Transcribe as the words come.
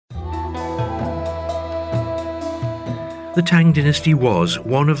The Tang Dynasty was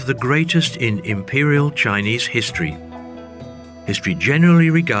one of the greatest in imperial Chinese history. History generally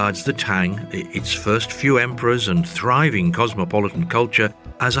regards the Tang, its first few emperors and thriving cosmopolitan culture,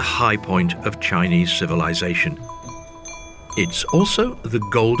 as a high point of Chinese civilization. It's also the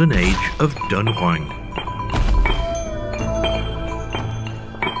golden age of Dunhuang.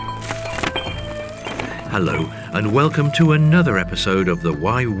 Hello, and welcome to another episode of the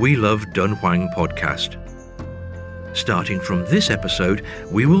Why We Love Dunhuang podcast. Starting from this episode,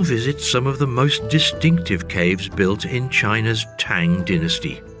 we will visit some of the most distinctive caves built in China's Tang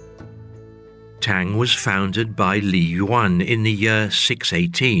Dynasty. Tang was founded by Li Yuan in the year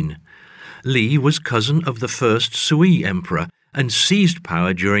 618. Li was cousin of the first Sui emperor and seized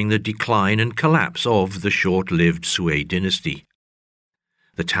power during the decline and collapse of the short-lived Sui dynasty.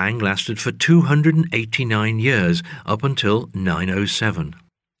 The Tang lasted for 289 years, up until 907.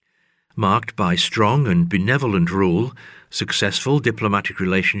 Marked by strong and benevolent rule, successful diplomatic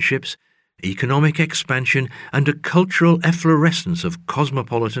relationships, economic expansion, and a cultural efflorescence of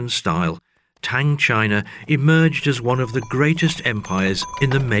cosmopolitan style, Tang China emerged as one of the greatest empires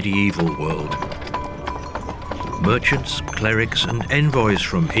in the medieval world. Merchants, clerics, and envoys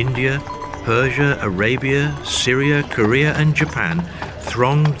from India, Persia, Arabia, Syria, Korea, and Japan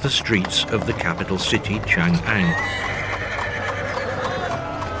thronged the streets of the capital city, Chang'an.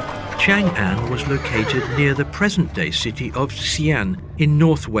 Chang'an was located near the present-day city of Xi'an in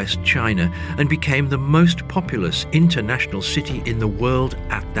northwest China and became the most populous international city in the world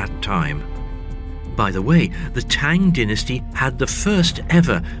at that time. By the way, the Tang Dynasty had the first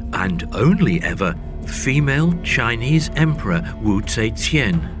ever, and only ever, female Chinese emperor Wu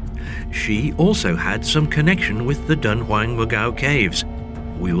Zetian. She also had some connection with the Dunhuang Mugao caves.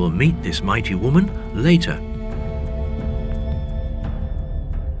 We will meet this mighty woman later.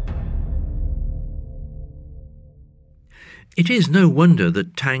 It is no wonder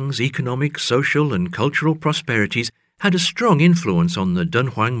that Tang's economic, social, and cultural prosperities had a strong influence on the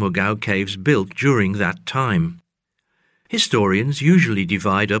Dunhuang Mugao caves built during that time. Historians usually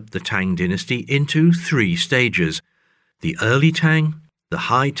divide up the Tang Dynasty into three stages: the early Tang, the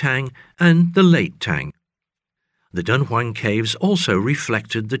high Tang, and the late Tang. The Dunhuang caves also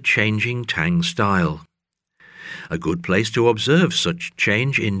reflected the changing Tang style. A good place to observe such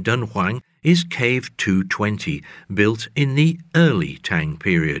change in Dunhuang is Cave 220, built in the early Tang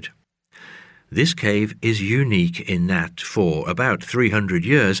period. This cave is unique in that, for about 300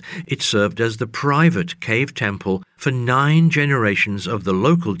 years, it served as the private cave temple for 9 generations of the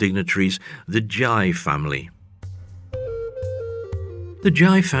local dignitaries, the Jai family. The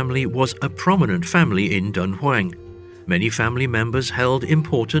Jai family was a prominent family in Dunhuang. Many family members held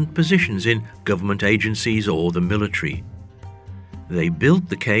important positions in government agencies or the military. They built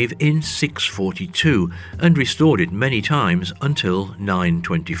the cave in 642 and restored it many times until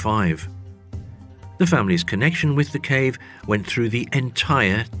 925. The family's connection with the cave went through the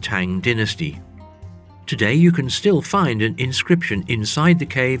entire Tang Dynasty. Today you can still find an inscription inside the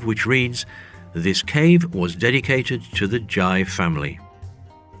cave which reads, "This cave was dedicated to the Jai family."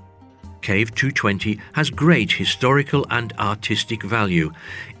 Cave 220 has great historical and artistic value.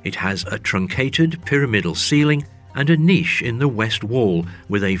 It has a truncated pyramidal ceiling and a niche in the west wall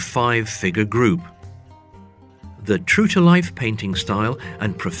with a 5-figure group. The true-to-life painting style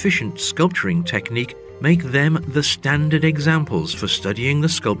and proficient sculpturing technique make them the standard examples for studying the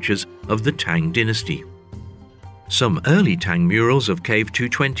sculptures of the Tang Dynasty. Some early Tang murals of Cave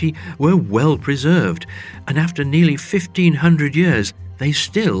 220 were well preserved, and after nearly 1,500 years, they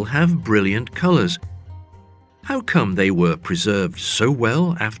still have brilliant colours. How come they were preserved so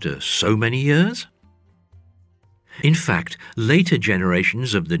well after so many years? In fact, later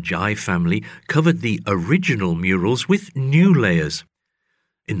generations of the Jai family covered the original murals with new layers.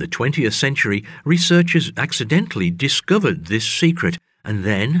 In the 20th century, researchers accidentally discovered this secret and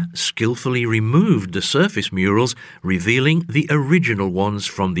then skillfully removed the surface murals, revealing the original ones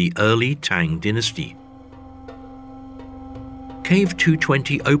from the early Tang Dynasty. Cave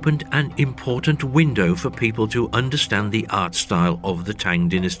 220 opened an important window for people to understand the art style of the Tang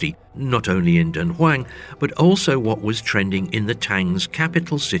Dynasty, not only in Dunhuang, but also what was trending in the Tang's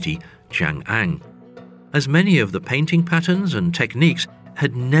capital city, Chang'an, as many of the painting patterns and techniques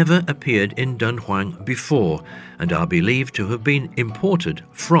had never appeared in Dunhuang before and are believed to have been imported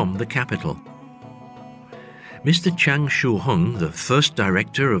from the capital. Mr. Chang Shuheng, the first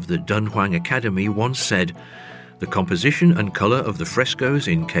director of the Dunhuang Academy, once said, "The composition and colour of the frescoes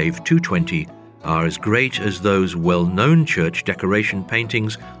in Cave 220 are as great as those well-known church decoration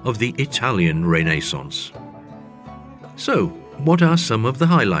paintings of the Italian Renaissance." So, what are some of the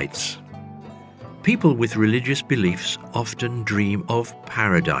highlights? People with religious beliefs often dream of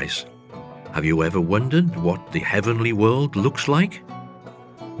paradise. Have you ever wondered what the heavenly world looks like?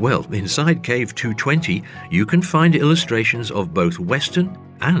 Well, inside Cave 220, you can find illustrations of both Western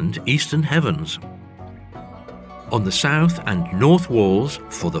and Eastern heavens. On the south and north walls,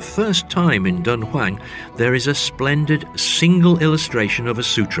 for the first time in Dunhuang, there is a splendid single illustration of a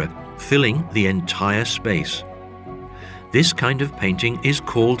sutra filling the entire space. This kind of painting is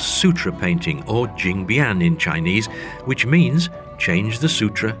called sutra painting, or jingbian in Chinese, which means change the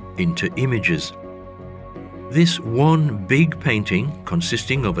sutra into images. This one big painting,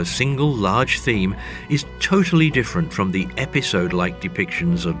 consisting of a single large theme, is totally different from the episode-like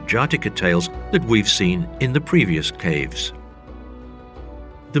depictions of Jataka tales that we've seen in the previous caves.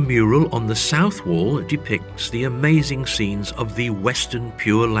 The mural on the south wall depicts the amazing scenes of the Western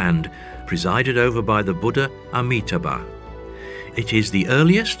Pure Land, presided over by the Buddha Amitabha. It is the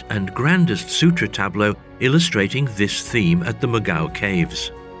earliest and grandest sutra tableau illustrating this theme at the Mogao Caves.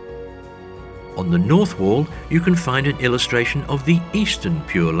 On the north wall, you can find an illustration of the Eastern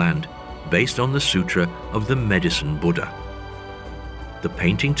Pure Land, based on the Sutra of the Medicine Buddha. The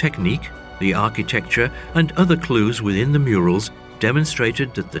painting technique, the architecture, and other clues within the murals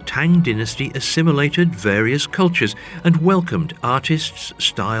demonstrated that the Tang Dynasty assimilated various cultures and welcomed artists,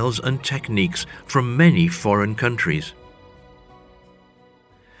 styles, and techniques from many foreign countries.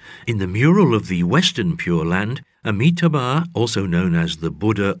 In the mural of the Western Pure Land, Amitabha, also known as the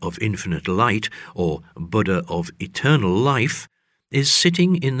Buddha of Infinite Light or Buddha of Eternal Life, is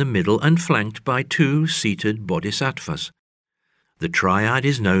sitting in the middle and flanked by two seated bodhisattvas. The triad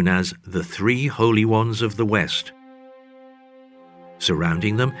is known as the Three Holy Ones of the West.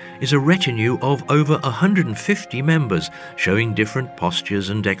 Surrounding them is a retinue of over 150 members, showing different postures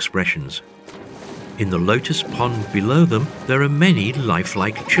and expressions. In the lotus pond below them, there are many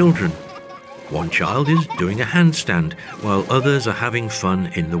lifelike children. One child is doing a handstand, while others are having fun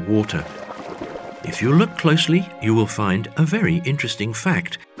in the water. If you look closely, you will find a very interesting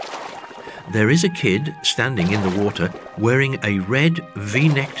fact. There is a kid standing in the water wearing a red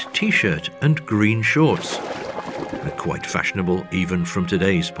V-necked t-shirt and green shorts. Quite fashionable even from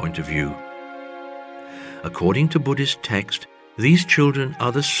today's point of view. According to Buddhist text, these children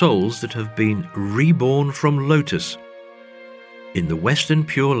are the souls that have been reborn from lotus. In the Western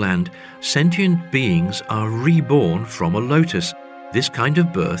Pure Land, sentient beings are reborn from a lotus. This kind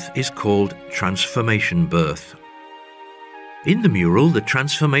of birth is called transformation birth. In the mural, the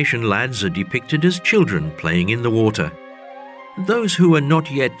transformation lads are depicted as children playing in the water. Those who are not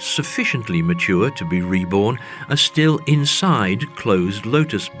yet sufficiently mature to be reborn are still inside closed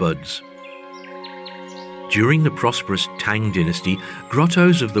lotus buds. During the prosperous Tang Dynasty,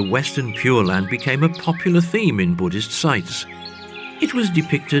 grottos of the Western Pure Land became a popular theme in Buddhist sites. It was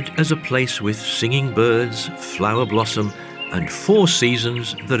depicted as a place with singing birds, flower blossom, and 4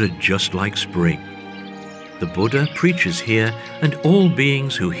 seasons that are just like spring. The Buddha preaches here, and all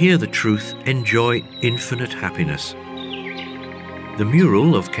beings who hear the truth enjoy infinite happiness. The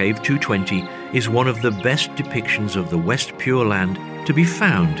mural of Cave 220 is one of the best depictions of the West Pure Land to be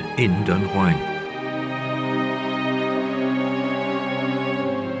found in Dunhuang.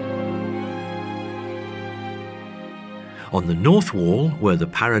 On the north wall, where the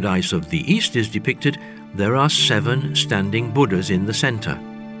paradise of the East is depicted, there are 7 standing Buddhas in the center.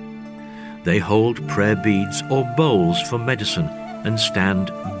 They hold prayer beads or bowls for medicine and stand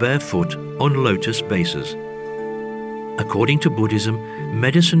barefoot on lotus bases. According to Buddhism,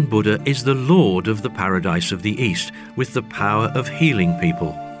 Medicine Buddha is the Lord of the paradise of the East, with the power of healing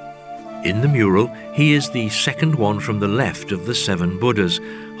people. In the mural, he is the second one from the left of the 7 Buddhas,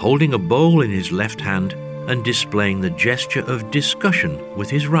 holding a bowl in his left hand and displaying the gesture of discussion with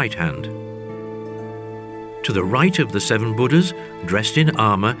his right hand. To the right of the 7 Buddhas, dressed in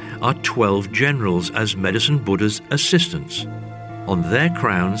armor, are 12 generals as Medicine Buddha's assistants. On their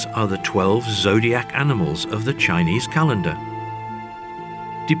crowns are the 12 zodiac animals of the Chinese calendar.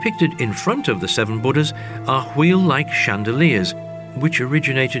 Depicted in front of the 7 Buddhas are wheel-like chandeliers, which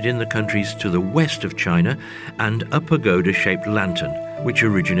originated in the countries to the west of China, and a pagoda-shaped lantern, which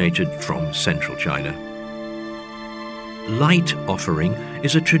originated from central China. Light offering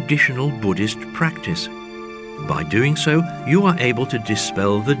is a traditional Buddhist practice. By doing so, you are able to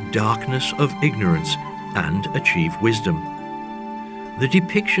dispel the darkness of ignorance and achieve wisdom. The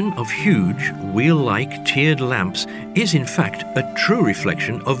depiction of huge, wheel-like tiered lamps is in fact a true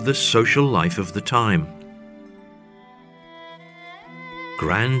reflection of the social life of the time.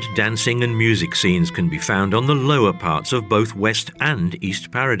 Grand dancing and music scenes can be found on the lower parts of both West and East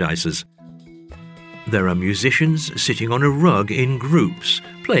paradises. There are musicians sitting on a rug in groups,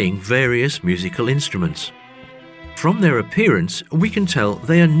 playing various musical instruments. From their appearance, we can tell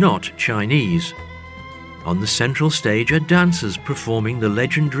they are not Chinese. On the central stage are dancers performing the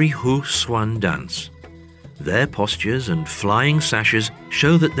legendary Hu Swan dance. Their postures and flying sashes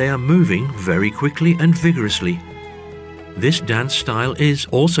show that they are moving very quickly and vigorously. This dance style is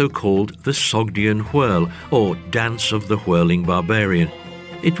also called the Sogdian Whirl, or Dance of the Whirling Barbarian.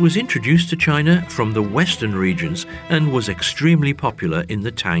 It was introduced to China from the western regions and was extremely popular in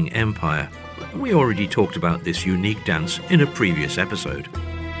the Tang Empire. We already talked about this unique dance in a previous episode.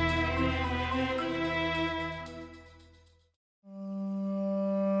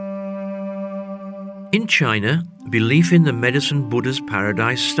 In China, belief in the medicine Buddha's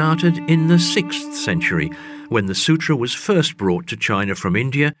paradise started in the 6th century, when the sutra was first brought to China from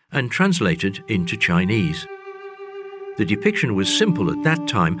India and translated into Chinese. The depiction was simple at that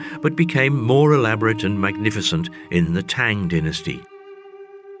time, but became more elaborate and magnificent in the Tang Dynasty.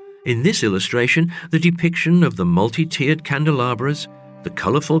 In this illustration, the depiction of the multi-tiered candelabras, the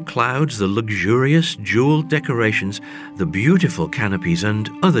colourful clouds, the luxurious jewelled decorations, the beautiful canopies and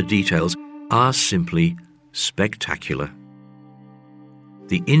other details are simply spectacular.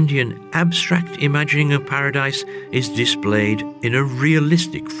 The Indian abstract imagining of paradise is displayed in a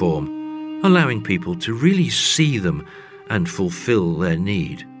realistic form, allowing people to really see them and fulfill their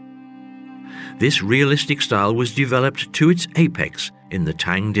need. This realistic style was developed to its apex in the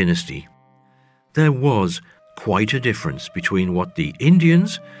Tang Dynasty. There was quite a difference between what the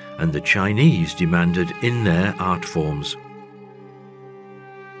Indians and the Chinese demanded in their art forms.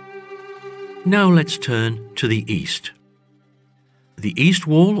 Now let's turn to the east. The east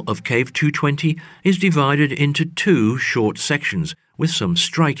wall of Cave 220 is divided into 2 short sections with some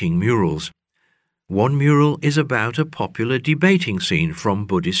striking murals. One mural is about a popular debating scene from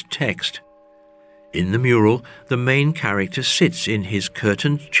Buddhist text. In the mural, the main character sits in his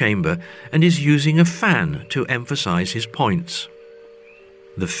curtained chamber and is using a fan to emphasize his points.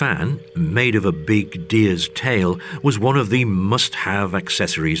 The fan, made of a big deer's tail, was one of the must-have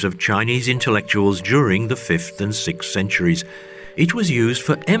accessories of Chinese intellectuals during the 5th and 6th centuries. It was used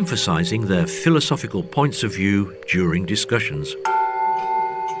for emphasizing their philosophical points of view during discussions.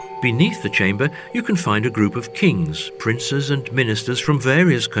 Beneath the chamber, you can find a group of kings, princes and ministers from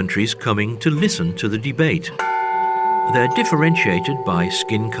various countries coming to listen to the debate. They're differentiated by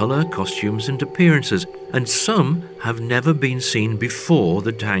skin color, costumes and appearances, and some have never been seen before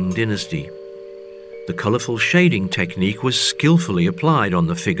the Tang Dynasty. The colorful shading technique was skillfully applied on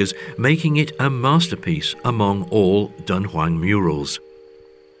the figures, making it a masterpiece among all Dunhuang murals.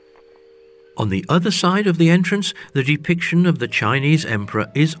 On the other side of the entrance, the depiction of the Chinese emperor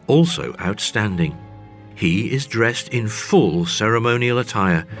is also outstanding. He is dressed in full ceremonial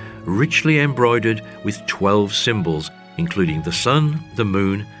attire, richly embroidered with 12 symbols, including the sun, the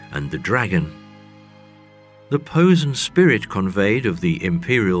moon, and the dragon. The pose and spirit conveyed of the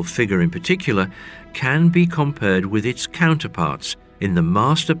imperial figure in particular can be compared with its counterparts in the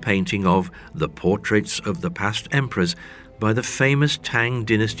master painting of The Portraits of the Past Emperors by the famous Tang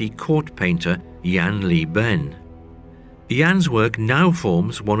Dynasty court painter Yan Li Ben. Yan's work now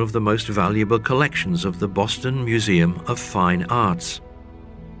forms one of the most valuable collections of the Boston Museum of Fine Arts.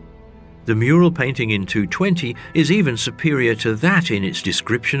 The mural painting in 220 is even superior to that in its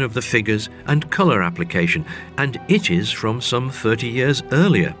description of the figures and colour application, and it is from some 30 years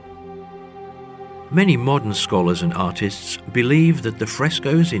earlier. Many modern scholars and artists believe that the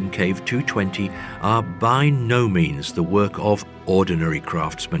frescoes in Cave 220 are by no means the work of ordinary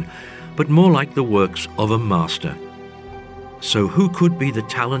craftsmen, but more like the works of a master. So who could be the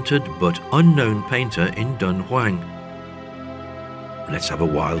talented but unknown painter in Dunhuang? Let's have a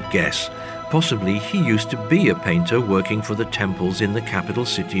wild guess. Possibly he used to be a painter working for the temples in the capital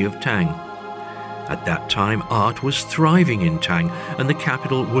city of Tang. At that time, art was thriving in Tang, and the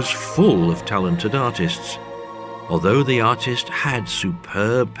capital was full of talented artists. Although the artist had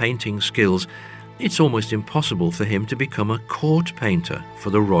superb painting skills, it's almost impossible for him to become a court painter for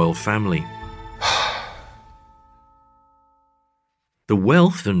the royal family. The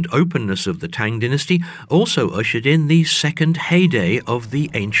wealth and openness of the Tang Dynasty also ushered in the second heyday of the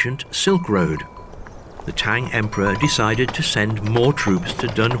ancient Silk Road. The Tang Emperor decided to send more troops to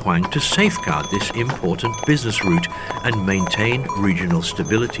Dunhuang to safeguard this important business route and maintain regional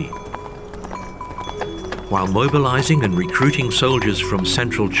stability. While mobilizing and recruiting soldiers from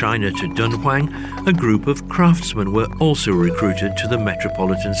central China to Dunhuang, a group of craftsmen were also recruited to the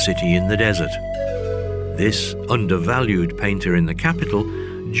metropolitan city in the desert. This undervalued painter in the capital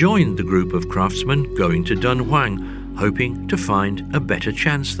joined the group of craftsmen going to Dunhuang, hoping to find a better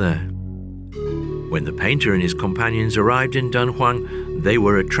chance there. When the painter and his companions arrived in Dunhuang, they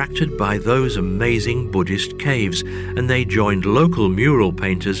were attracted by those amazing Buddhist caves, and they joined local mural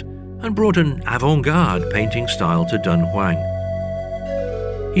painters and brought an avant-garde painting style to Dunhuang.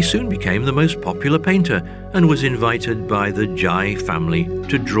 He soon became the most popular painter and was invited by the Jai family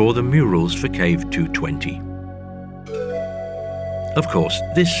to draw the murals for Cave 220. Of course,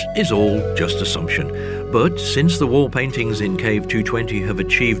 this is all just assumption, but since the wall paintings in Cave 220 have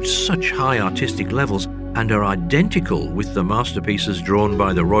achieved such high artistic levels and are identical with the masterpieces drawn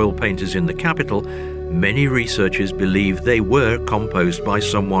by the royal painters in the capital, many researchers believe they were composed by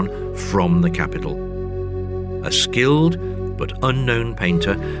someone from the capital. A skilled but unknown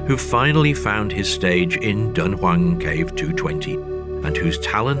painter who finally found his stage in Dunhuang Cave 220, and whose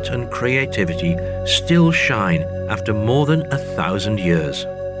talent and creativity still shine after more than 1,000 years.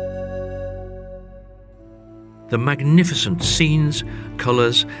 The magnificent scenes,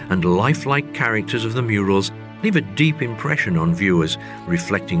 colours and lifelike characters of the murals leave a deep impression on viewers,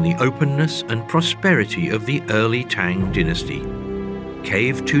 reflecting the openness and prosperity of the early Tang Dynasty.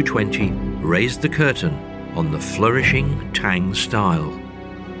 Cave 220 raised the curtain on the flourishing Tang style.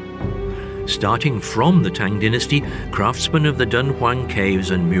 Starting from the Tang Dynasty, craftsmen of the Dunhuang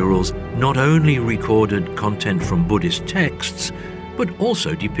caves and murals not only recorded content from Buddhist texts, but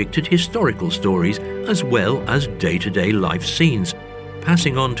also depicted historical stories as well as day-to-day life scenes,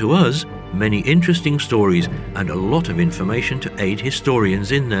 passing on to us many interesting stories and a lot of information to aid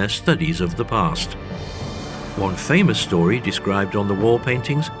historians in their studies of the past. One famous story described on the wall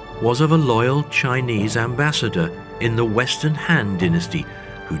paintings was of a loyal Chinese ambassador in the Western Han Dynasty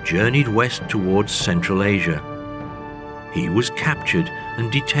who journeyed west towards Central Asia. He was captured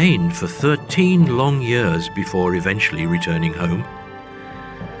and detained for 13 long years before eventually returning home.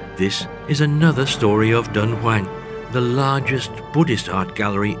 This is another story of Dunhuang, the largest Buddhist art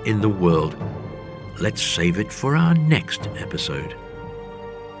gallery in the world. Let's save it for our next episode.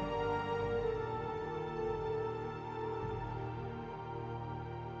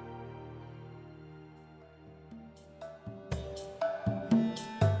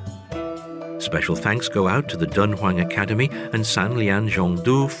 Special thanks go out to the Dunhuang Academy and Sanlian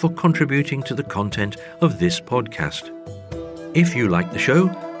Zhongdu for contributing to the content of this podcast. If you like the show,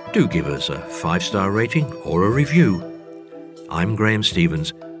 do give us a 5-star rating or a review. I'm Graham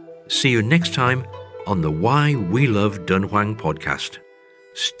Stevens. See you next time on the Why We Love Dunhuang podcast.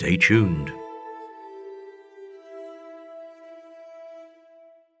 Stay tuned.